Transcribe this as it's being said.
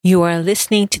You are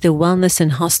listening to the Wellness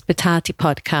and Hospitality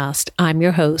Podcast. I'm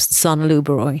your host, Sana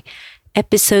Luberoy.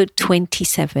 Episode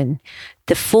 27,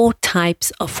 The 4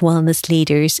 Types of Wellness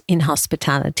Leaders in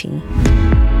Hospitality.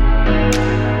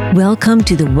 Welcome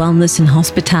to the Wellness and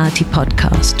Hospitality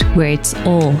Podcast, where it's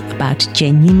all about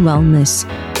genuine wellness,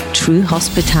 true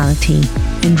hospitality,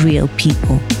 and real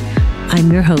people.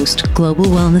 I'm your host, global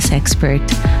wellness expert,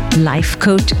 life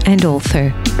coach, and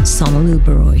author, Sana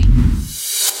Luberoy.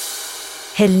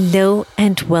 Hello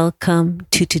and welcome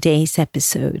to today's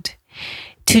episode.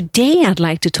 Today, I'd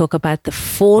like to talk about the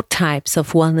 4 types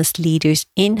of wellness leaders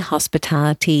in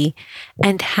hospitality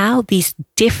and how these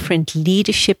different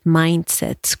leadership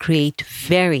mindsets create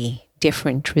very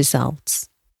different results.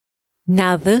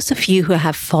 Now, those of you who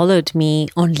have followed me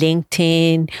on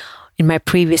LinkedIn, in my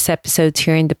previous episodes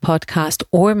here in the podcast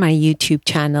or my YouTube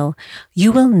channel,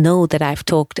 you will know that I've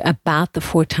talked about the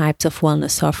 4 types of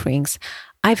wellness offerings.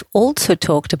 I've also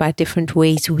talked about different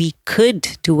ways we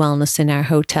could do wellness in our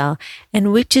hotel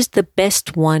and which is the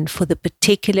best one for the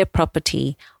particular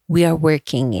property we are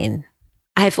working in.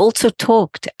 I've also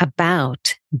talked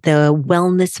about the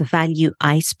wellness value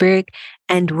iceberg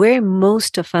and where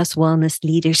most of us wellness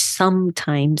leaders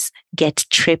sometimes get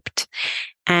tripped.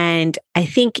 And I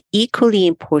think equally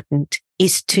important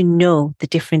is to know the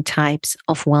different types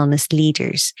of wellness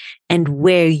leaders and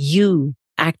where you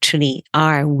actually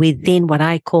are within what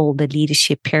I call the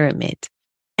leadership pyramid.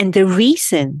 And the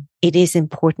reason it is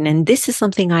important, and this is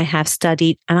something I have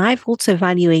studied and I've also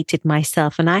evaluated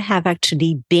myself, and I have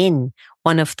actually been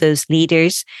one of those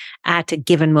leaders at a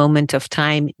given moment of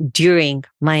time during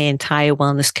my entire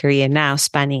wellness career now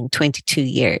spanning 22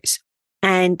 years.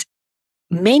 And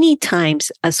many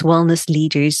times as wellness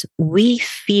leaders, we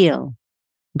feel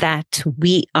that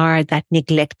we are that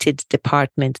neglected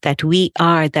department, that we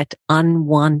are that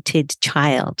unwanted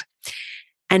child.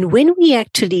 And when we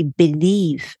actually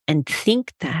believe and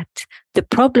think that, the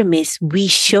problem is we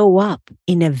show up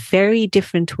in a very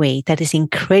different way that is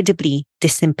incredibly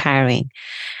disempowering.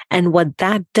 And what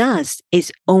that does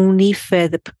is only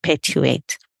further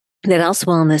perpetuate that us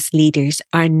wellness leaders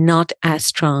are not as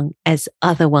strong as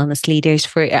other wellness leaders,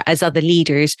 as other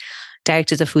leaders,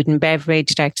 directors of food and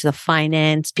beverage, directors of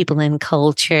finance, people in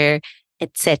culture,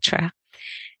 etc.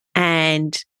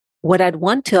 And what I'd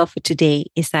want to offer today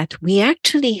is that we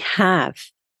actually have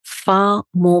far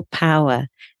more power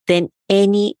than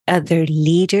any other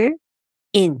leader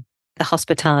in the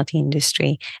hospitality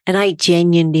industry. And I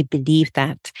genuinely believe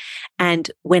that.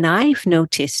 And when I've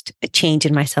noticed a change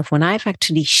in myself, when I've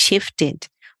actually shifted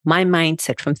my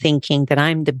mindset from thinking that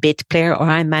I'm the bit player or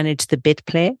I manage the bit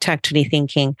player to actually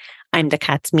thinking I'm the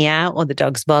cat's meow or the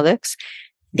dog's bollocks,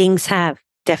 things have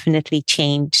definitely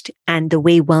changed. And the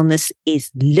way wellness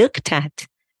is looked at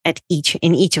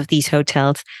in each of these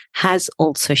hotels has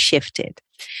also shifted.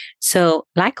 So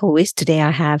like always, today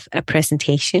I have a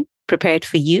presentation prepared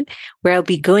for you where I'll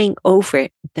be going over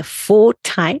the 4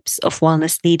 types of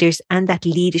wellness leaders and that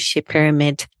leadership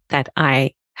pyramid that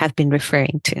I have been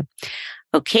referring to.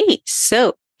 Okay,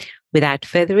 so without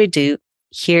further ado,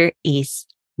 here is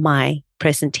my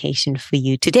presentation for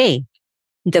you today.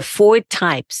 The 4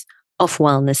 types of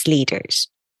wellness leaders.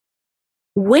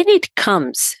 When it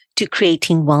comes to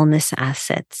creating wellness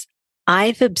assets,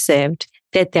 I've observed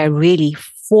that there are really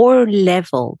 4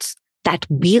 levels that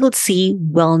we'll see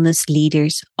wellness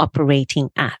leaders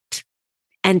operating at.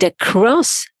 And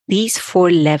across these 4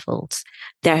 levels,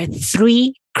 there are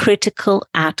 3 critical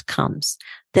outcomes,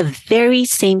 the very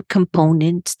same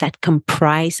components that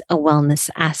comprise a wellness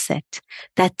asset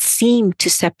that seem to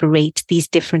separate these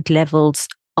different levels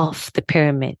of the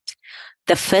pyramid.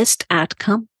 The first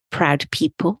outcome, proud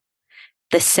people.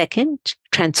 The second,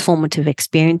 transformative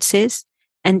experiences.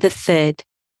 And the third,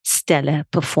 stellar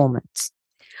performance.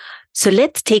 So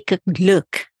let's take a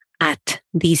look at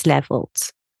these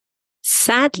levels.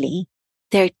 Sadly,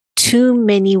 there are too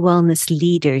many wellness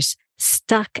leaders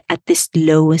stuck at this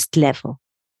lowest level,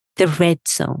 the red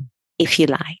zone, if you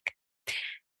like.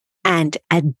 And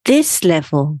at this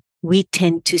level, we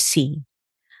tend to see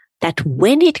that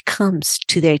when it comes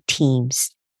to their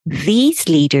teams, these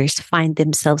leaders find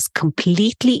themselves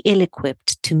completely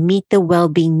ill-equipped to meet the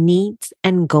well-being needs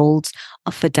and goals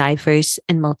of a diverse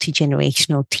and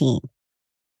multi-generational team.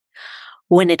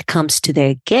 When it comes to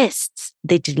their guests,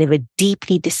 they deliver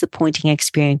deeply disappointing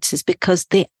experiences because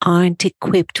they aren't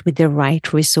equipped with the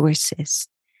right resources.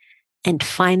 And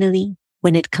finally,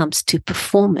 when it comes to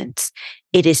performance,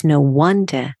 it is no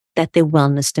wonder that the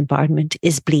wellness department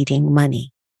is bleeding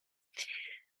money.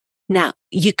 Now,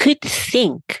 you could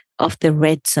think of the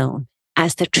red zone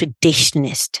as the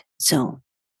traditionalist zone.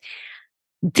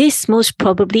 This most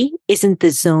probably isn't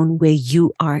the zone where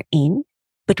you are in,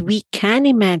 but we can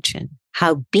imagine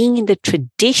how being in the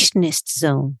traditionist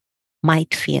zone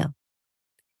might feel.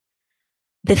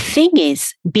 The thing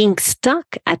is, being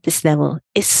stuck at this level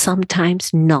is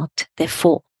sometimes not their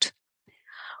fault.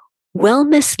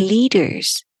 Wellness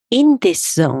leaders in this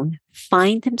zone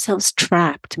find themselves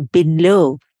trapped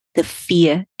below the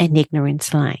fear and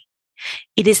ignorance line.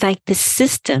 It is like the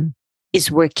system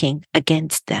is working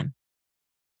against them.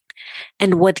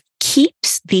 And what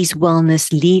keeps these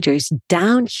wellness leaders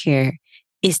down here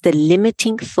is the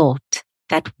limiting thought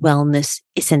that wellness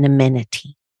is an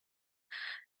amenity.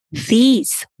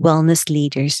 These wellness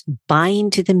leaders buy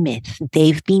into the myth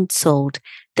they've been sold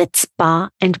that spa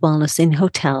and wellness in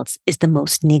hotels is the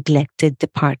most neglected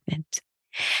department.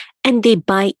 And they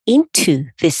buy into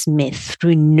this myth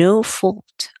through no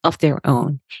fault of their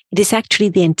own. It is actually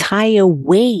the entire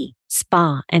way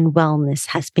spa and wellness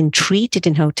has been treated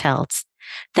in hotels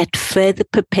that further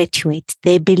perpetuates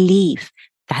their belief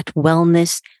that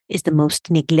wellness is the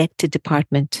most neglected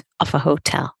department of a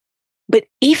hotel. But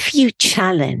if you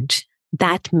challenge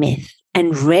that myth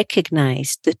and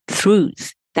recognize the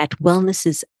truth that wellness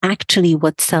is actually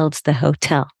what sells the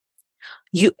hotel,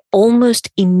 you almost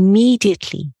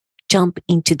immediately jump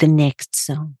into the next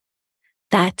zone,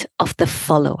 that of the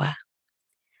follower.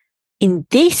 In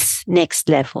this next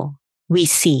level, we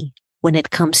see when it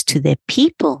comes to their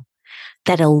people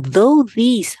that although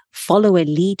these follower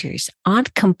leaders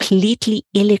aren't completely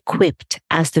ill-equipped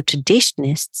as the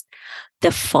traditionalists,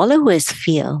 the followers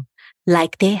feel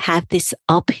like they have this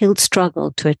uphill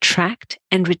struggle to attract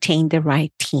and retain the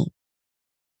right team.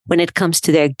 When it comes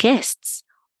to their guests,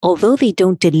 although they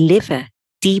don't deliver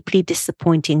deeply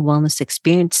disappointing wellness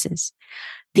experiences,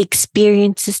 the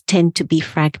experiences tend to be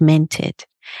fragmented.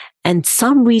 And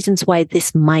some reasons why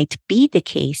this might be the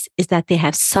case is that they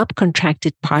have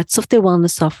subcontracted parts of their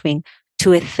wellness offering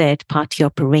to a third-party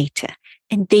operator,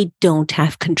 and they don't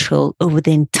have control over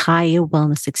the entire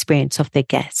wellness experience of their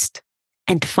guest.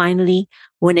 And finally,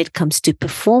 when it comes to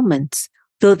performance,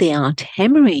 though they aren't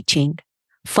hemorrhaging,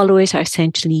 followers are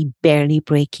essentially barely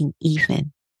breaking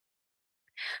even.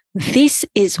 This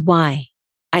is why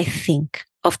I think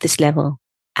of this level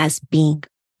as being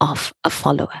of a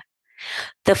follower.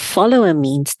 The follower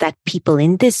means that people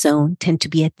in this zone tend to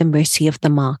be at the mercy of the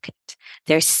market.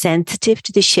 They're sensitive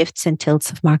to the shifts and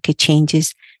tilts of market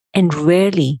changes, and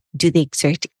rarely do they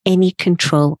exert any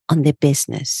control on their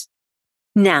business.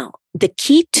 Now, the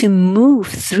key to move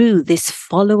through this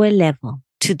follower level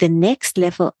to the next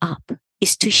level up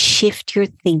is to shift your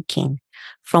thinking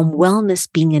from wellness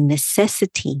being a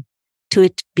necessity to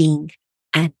it being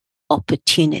an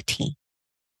opportunity.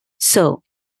 So,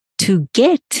 to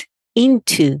get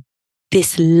into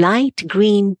this light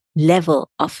green level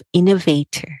of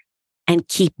innovator and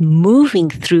keep moving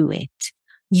through it,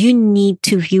 you need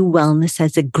to view wellness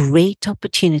as a great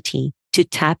opportunity to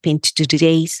tap into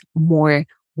today's more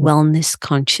wellness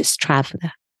conscious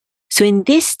traveler. So in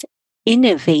this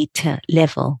innovator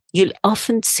level, you'll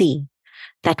often see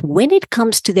that when it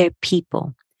comes to their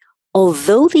people,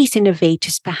 although these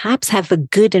innovators perhaps have a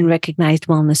good and recognized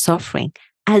wellness offering,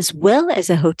 as well as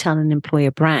a hotel and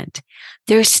employer brand,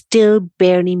 they're still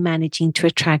barely managing to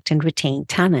attract and retain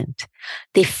talent.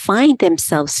 They find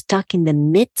themselves stuck in the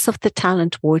midst of the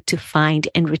talent war to find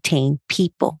and retain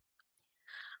people.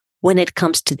 When it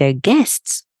comes to their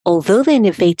guests, although the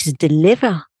innovators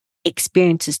deliver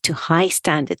experiences to high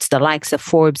standards, the likes of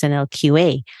Forbes and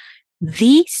LQA,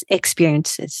 these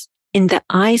experiences, in the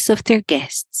eyes of their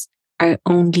guests, are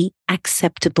only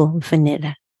acceptable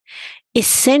vanilla.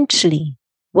 Essentially,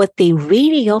 what they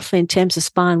really offer in terms of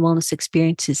spa and wellness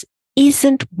experiences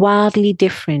isn't wildly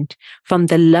different from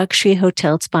the luxury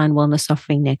hotel spa and wellness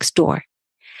offering next door.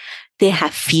 They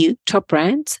have few top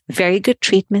brands, very good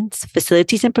treatments,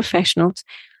 facilities and professionals,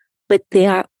 but they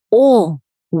are all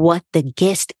what the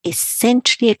guest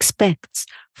essentially expects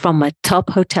from a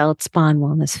top hotel spa and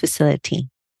wellness facility.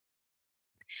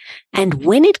 And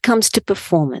when it comes to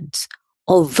performance,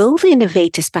 although the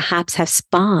innovators perhaps have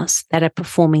spas that are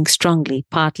performing strongly,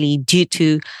 partly due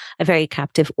to a very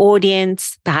captive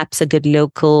audience, perhaps a good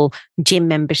local gym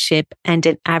membership, and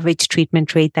an average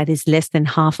treatment rate that is less than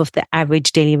half of the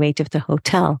average daily rate of the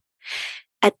hotel,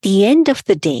 at the end of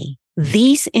the day,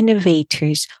 these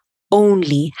innovators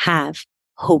only have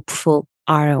hopeful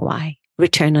ROI,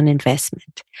 return on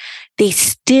investment. They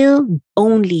still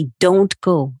only don't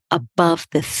go above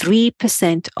the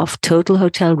 3% of total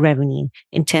hotel revenue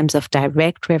in terms of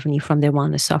direct revenue from their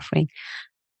wellness offering,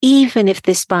 even if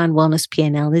the spa and wellness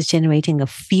P&L is generating a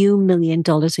few $1 million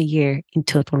a year in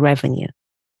total revenue.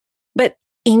 But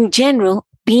in general,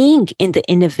 Being in the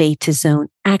innovator zone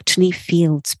actually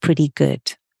feels pretty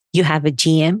good. You have a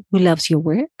GM who loves your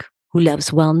work, who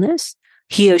loves wellness.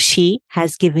 He or she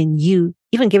has even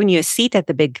given you a seat at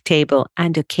the big table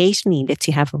and occasionally lets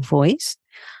you have a voice.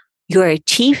 You're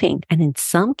achieving and in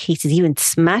some cases even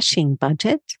smashing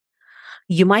budget.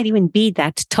 You might even be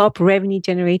that top revenue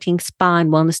generating spa and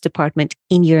wellness department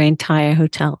in your entire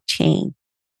hotel chain.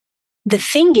 The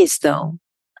thing is though,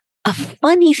 a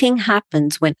funny thing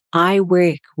happens when I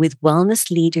work with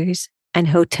wellness leaders and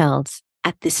hotels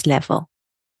at this level.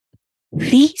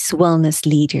 These wellness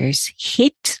leaders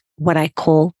hit what I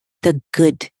call the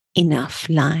good enough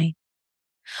line.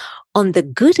 On the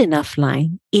good enough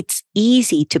line, it's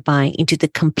easy to buy into the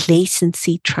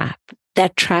complacency trap,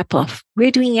 that trap of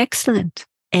we're doing excellent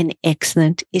and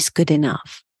excellent is good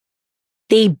enough.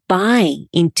 They buy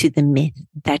into the myth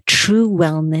that true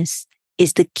wellness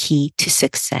is the key to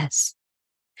success.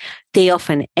 They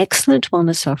offer an excellent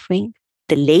wellness offering,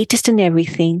 the latest in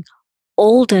everything,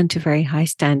 all done to very high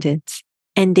standards,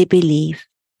 and they believe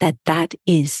that that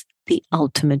is the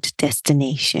ultimate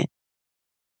destination.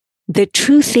 The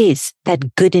truth is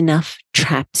that good enough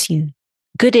traps you.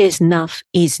 Good enough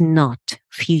is not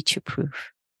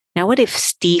future-proof. Now, what if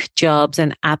Steve Jobs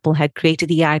and Apple had created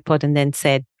the iPod and then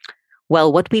said,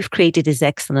 well, what we've created is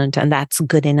excellent and that's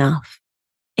good enough?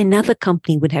 Another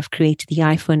company would have created the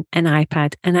iPhone and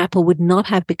iPad, and Apple would not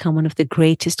have become one of the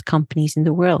greatest companies in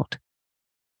the world.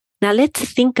 Now,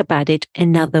 let's think about it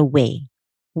another way.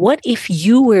 What if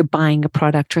you were buying a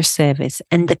product or service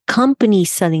and the company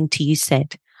selling to you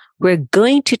said, we're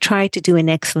going to try to do an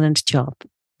excellent job,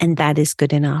 and that is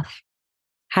good enough?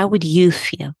 How would you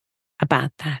feel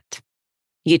about that?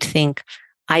 You'd think,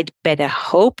 I'd better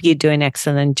hope you do an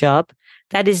excellent job.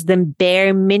 That is the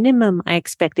bare minimum I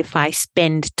expect if I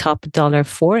spend top dollar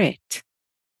for it.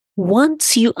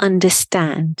 Once you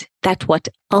understand that what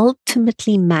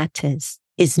ultimately matters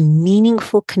is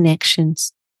meaningful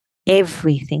connections,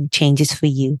 everything changes for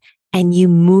you and you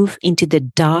move into the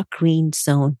dark green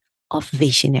zone of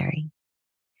visionary.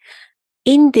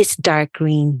 In this dark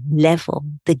green level,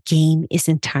 the game is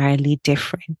entirely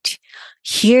different.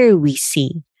 Here we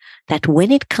see that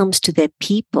when it comes to their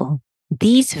people,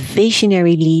 these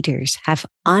visionary leaders have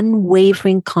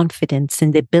unwavering confidence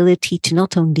in the ability to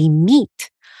not only meet,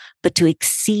 but to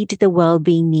exceed the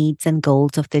well-being needs and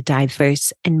goals of their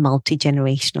diverse and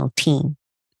multi-generational team.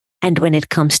 And when it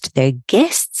comes to their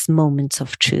guests' moments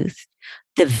of truth,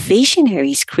 the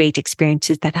visionaries create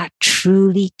experiences that are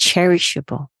truly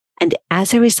cherishable. And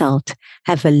as a result,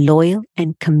 have a loyal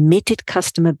and committed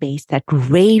customer base that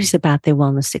raves about their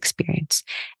wellness experience.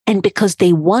 And because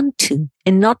they want to,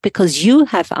 and not because you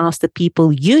have asked the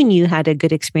people you knew had a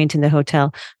good experience in the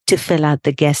hotel to fill out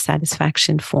the guest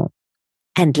satisfaction form.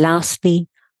 And lastly,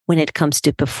 when it comes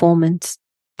to performance,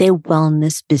 their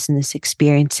wellness business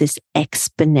experiences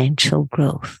exponential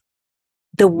growth.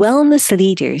 The wellness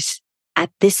leaders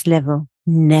at this level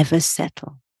never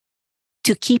settle.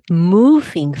 To keep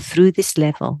moving through this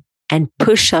level and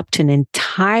push up to an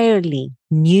entirely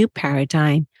new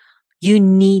paradigm, you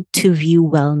need to view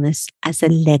wellness as a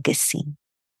legacy.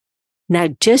 Now,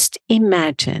 just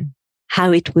imagine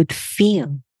how it would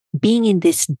feel being in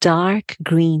this dark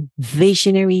green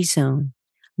visionary zone,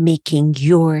 making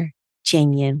your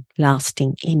genuine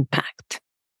lasting impact.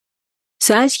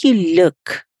 So as you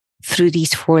look through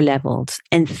these 4 levels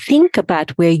and think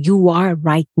about where you are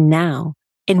right now,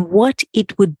 and what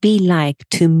it would be like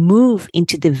to move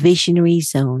into the visionary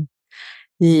zone,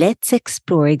 let's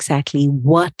explore exactly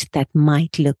what that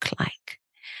might look like.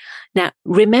 Now,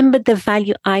 remember the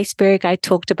value iceberg I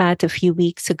talked about a few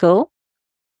weeks ago?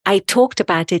 I talked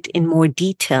about it in more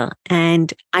detail,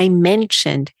 and I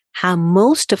mentioned how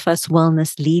most of us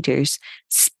wellness leaders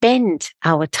spend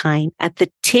our time at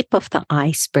the tip of the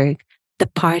iceberg, the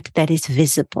part that is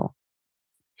visible,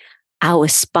 our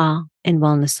spa and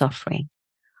wellness offering.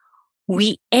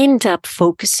 We end up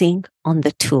focusing on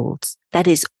the tools. That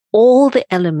is all the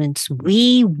elements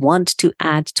we want to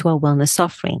add to our wellness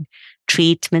offering.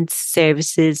 Treatments,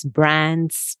 services,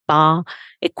 brands, spa,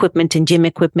 equipment and gym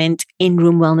equipment,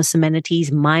 in-room wellness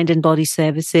amenities, mind and body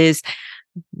services,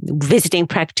 visiting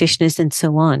practitioners, and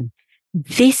so on.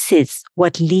 This is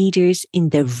what leaders in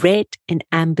the red and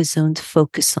amber zones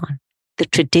focus on, the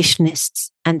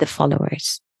traditionalists and the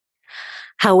followers.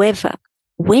 However,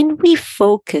 when we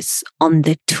focus on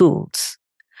the tools,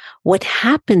 what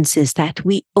happens is that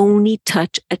we only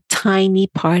touch a tiny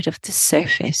part of the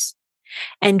surface,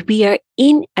 and we are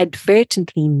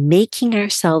inadvertently making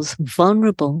ourselves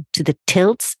vulnerable to the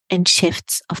tilts and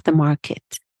shifts of the market.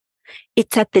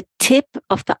 It's at the tip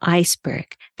of the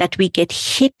iceberg that we get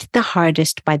hit the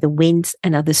hardest by the winds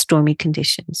and other stormy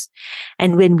conditions.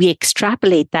 And when we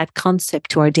extrapolate that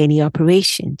concept to our daily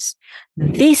operations,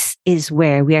 this is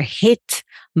where we are hit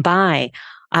by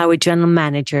our general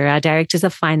manager, our directors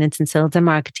of finance and sales and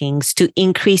marketing to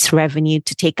increase revenue,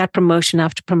 to take out promotion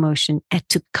after promotion, and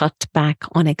to cut back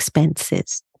on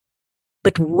expenses.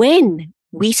 But when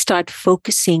we start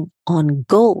focusing on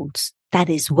goals, that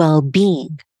is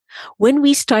well-being, when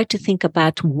we start to think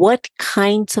about what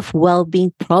kinds of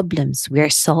well-being problems we are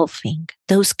solving,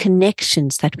 those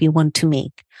connections that we want to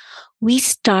make, we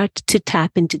start to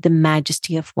tap into the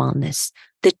majesty of wellness,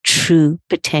 the true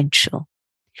potential.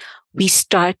 We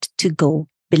start to go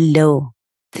below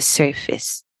the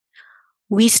surface.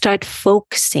 We start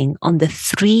focusing on the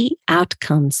 3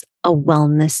 outcomes a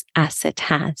wellness asset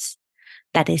has.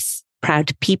 That is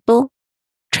proud people,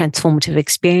 transformative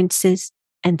experiences,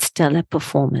 and stellar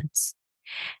performance.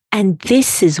 And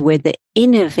this is where the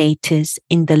innovators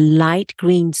in the light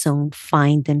green zone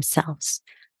find themselves,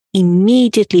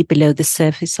 immediately below the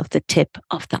surface of the tip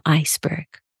of the iceberg.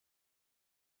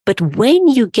 But when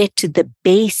you get to the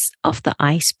base of the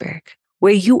iceberg,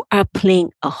 where you are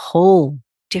playing a whole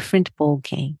different ball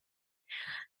game,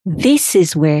 this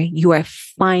is where you are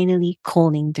finally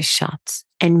calling the shots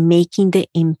and making the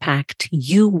impact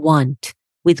you want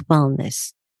with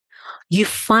wellness. You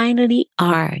finally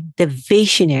are the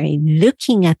visionary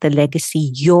looking at the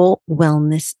legacy your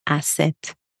wellness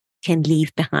asset can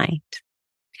leave behind.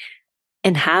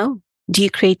 And how do you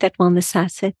create that wellness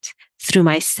asset? Through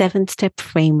my 7-step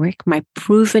framework, my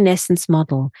proven essence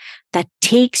model that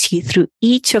takes you through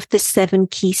each of the 7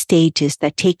 key stages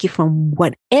that take you from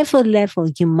whatever level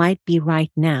you might be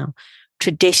right now,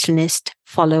 traditionalist,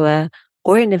 follower,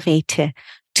 or innovator,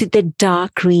 to the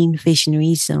dark green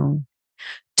visionary zone,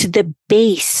 to the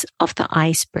base of the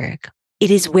iceberg.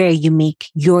 It is where you make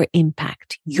your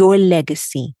impact, your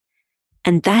legacy.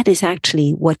 And that is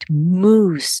actually what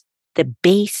moves the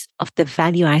base of the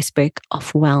value iceberg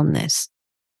of wellness.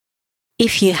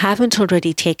 If you haven't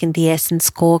already taken the Essence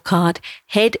Scorecard,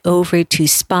 head over to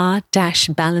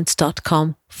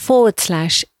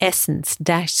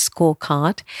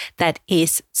spa-balance.com/essence-scorecard. That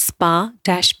is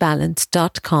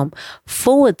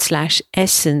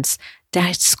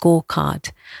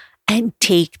spa-balance.com/essence-scorecard. And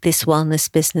take this wellness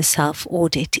business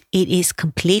self-audit. It is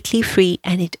completely free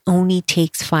and it only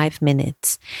takes 5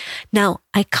 minutes. Now,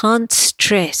 I can't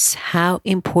stress how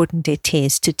important it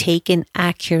is to take an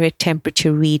accurate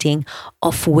temperature reading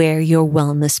of where your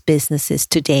wellness business is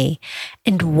today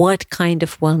and what kind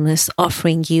of wellness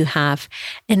offering you have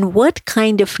and what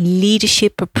kind of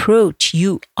leadership approach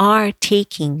you are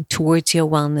taking towards your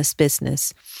wellness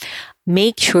business.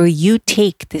 Make sure you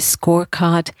take this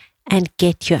scorecard and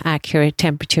get your accurate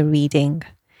temperature reading.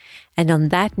 And on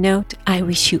that note, I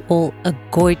wish you all a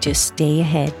gorgeous day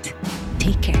ahead.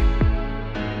 Take care.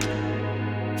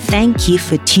 Thank you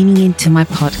for tuning into my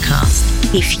podcast.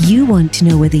 If you want to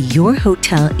know whether your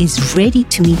hotel is ready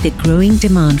to meet the growing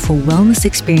demand for wellness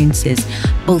experiences,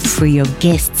 both for your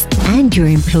guests and your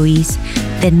employees,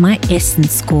 then my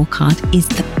Essence Scorecard is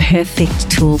the perfect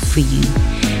tool for you.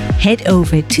 Head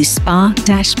over to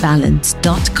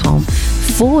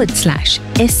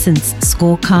spa-balance.com/essence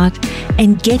scorecard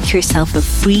and get yourself a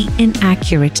free and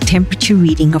accurate temperature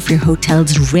reading of your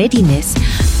hotel's readiness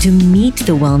to meet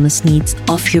the wellness needs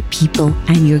of your people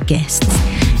and your guests.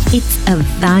 It's a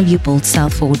valuable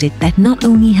self-audit that not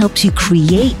only helps you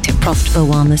create a profitable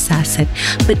wellness asset,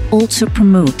 but also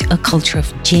promote a culture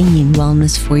of genuine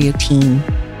wellness for your team.